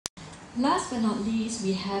Last but not least,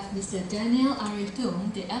 we have Mr. Daniel Arif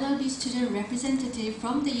Tung, the LLB student representative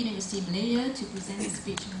from the Universiti Malaya, to present his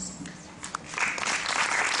speech.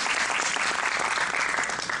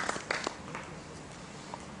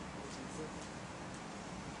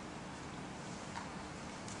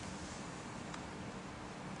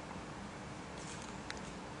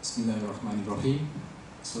 Bismillahirrahmanirrahim.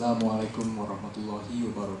 Assalamualaikum warahmatullahi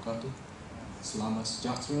wabarakatuh. Selamat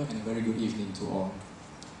sejahtera and a very good evening to all.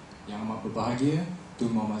 Yang amat berbahagia,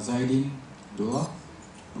 Tun Zaidin Abdullah,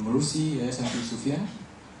 Pengerusi Yayasan Tun Suffian.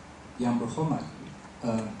 Yang berhormat,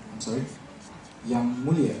 Yang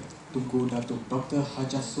mulia Tunku Datuk Dr.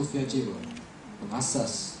 Hajah Sofia Jiwa,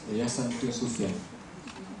 pengasas Yayasan Tun Suffian.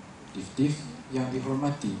 Dif-dif yang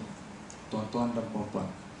dihormati, tuan-tuan dan puan-puan.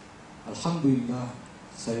 Alhamdulillah,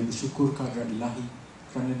 saya bersyukur kehadirat Ilahi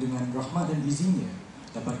kerana dengan rahmat dan izinnya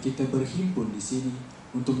dapat kita berhimpun di sini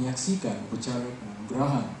untuk menyaksikan upacara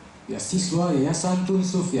penganugerahan beasiswa Yayasan Tun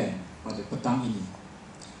Suffian pada petang ini.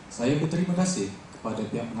 Saya berterima kasih kepada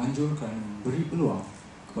pihak penganjur kerana memberi peluang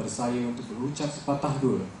kepada saya untuk berucap sepatah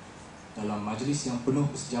dua dalam majlis yang penuh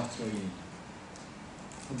bersejahtera ini.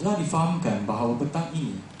 Telah difahamkan bahawa petang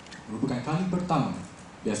ini merupakan kali pertama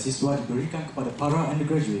beasiswa diberikan kepada para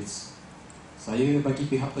undergraduates. Saya bagi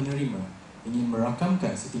pihak penerima ingin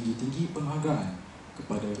merakamkan setinggi-tinggi penghargaan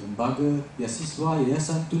kepada lembaga beasiswa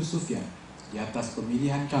Yayasan Tun Suffian di atas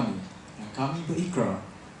pemilihan kami yang kami berikrar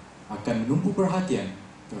akan menumpu perhatian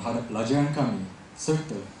terhadap pelajaran kami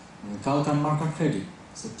serta mengekalkan markah kredit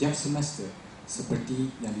setiap semester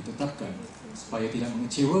seperti yang ditetapkan supaya tidak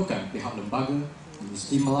mengecewakan pihak lembaga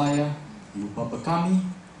Universiti Malaya, ibu bapa kami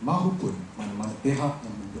maupun mana-mana pihak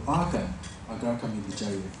yang mendoakan agar kami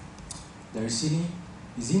berjaya. Dari sini,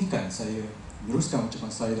 izinkan saya meneruskan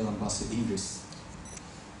ucapan saya dalam bahasa Inggeris.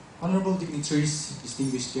 Honorable dignitaries,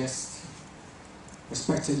 distinguished guests,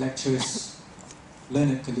 respected lecturers,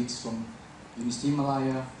 learned colleagues from Universiti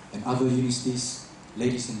Malaya and other universities,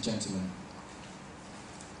 ladies and gentlemen.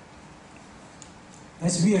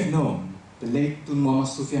 As we have known, the late Tun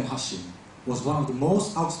Suffian Hashim was one of the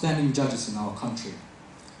most outstanding judges in our country.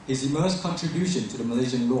 His immense contribution to the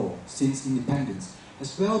Malaysian law since independence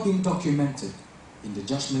has well been documented in the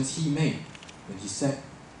judgments he made when he sat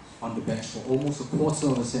on the bench for almost a quarter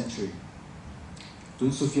of a century.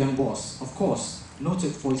 Tun Suffian was, of course,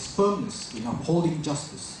 noted for his firmness in upholding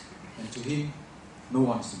justice, and to him, no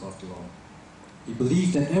one is above the law. He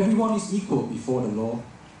believed that everyone is equal before the law,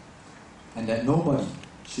 and that nobody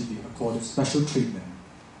should be accorded special treatment.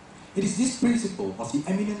 It is this principle of the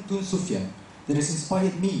eminent Tun Suffian that has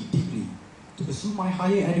inspired me deeply to pursue my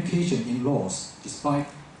higher education in laws, despite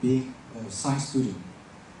being a science student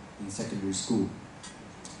in secondary school.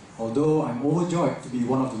 Although I'm overjoyed to be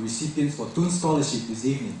one of the recipients for Tun Scholarship this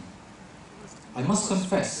evening, I must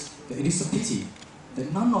confess that it is a pity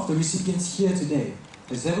that none of the recipients here today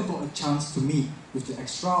has ever got a chance to meet with the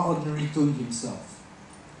extraordinary Tun himself.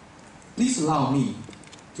 Please allow me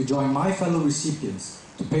to join my fellow recipients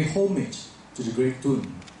to pay homage to the great Tun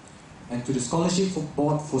and to the Scholarship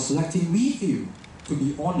Board for selecting we few to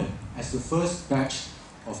be honoured as the first batch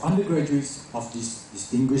of undergraduates of this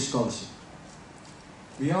distinguished scholarship.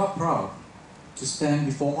 We are proud to stand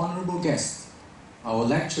before honourable guests, our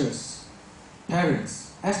lecturers,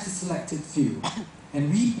 parents, as the selected few,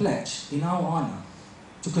 and we pledge in our honour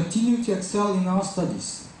to continue to excel in our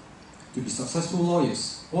studies, to be successful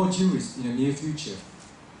lawyers or jurists in the near future,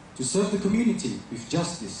 to serve the community with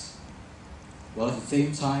justice, while at the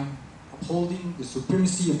same time upholding the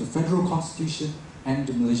supremacy of the Federal Constitution and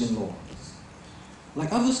the Malaysian law.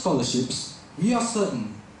 Like other scholarships, we are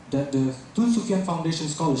certain that the Tun Suffian Foundation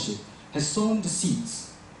Scholarship has sown the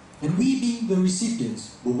seeds, and we being the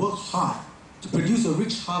recipients will work hard to produce a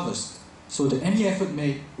rich harvest so that any effort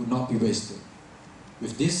made would not be wasted.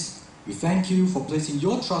 With this, we thank you for placing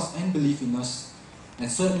your trust and belief in us,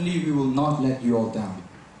 and certainly we will not let you all down.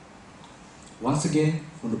 Once again,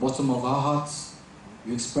 from the bottom of our hearts,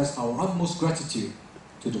 we express our utmost gratitude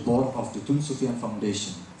to the board of the Tun Suffian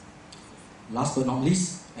Foundation. Last but not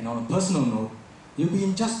least, and on a personal note, it would be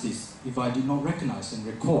injustice if I did not recognize and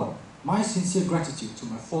record my sincere gratitude to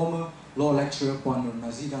my former law lecturer, Puan Nur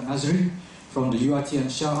Nazida Nazri, from the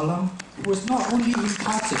UiTM Shah Alam, who has not only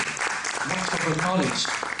imparted much of her knowledge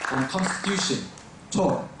on Constitution,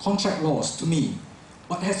 taught contract laws to me,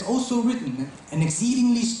 but has also written an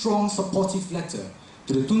exceedingly strong supportive letter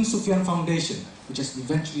to the Tun Suffian Foundation, which has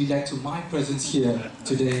eventually led to my presence here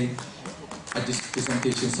today at this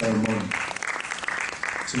presentation ceremony.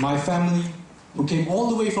 To my family, who came all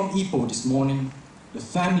the way from Ipoh this morning, the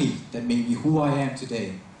family that made me who I am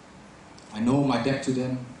today, I know my debt to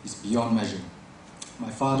them is beyond measure. my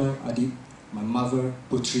father, Adit, my mother,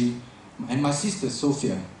 Putri, and my sister,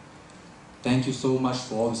 Sophia. Thank you so much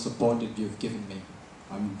for all the support that you've given me.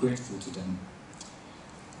 I'm grateful to them.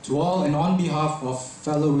 To all and on behalf of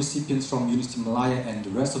fellow recipients from Universiti Malaya and the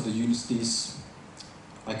rest of the universities,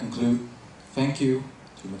 I conclude, thank you,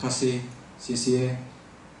 terima kasih, CCA,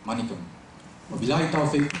 Manikam. Wabillahi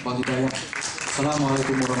taufiq wal hidayah.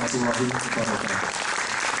 Assalamualaikum warahmatullahi wabarakatuh.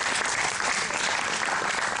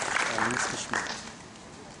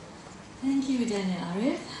 Thank you, Daniel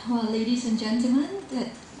Arif. Well, ladies and gentlemen, that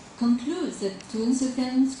concludes the Tun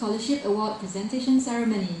Suffian Scholarship Award presentation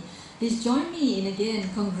ceremony. Please join me in again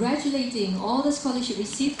congratulating all the scholarship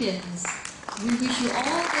recipients. We wish you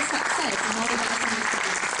all the success and all the best in your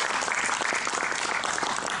studies.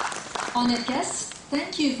 Honored guests,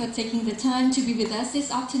 thank you for taking the time to be with us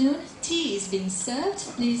this afternoon. Tea is being served.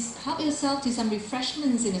 Please help yourself to some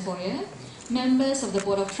refreshments in the foyer. Members of the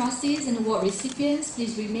Board of Trustees and award recipients,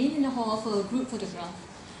 please remain in the hall for a group photograph.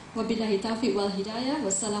 Wabillahi taufiq wal hidayah.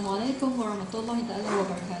 Wassalamualaikum warahmatullahi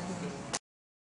wabarakatuh.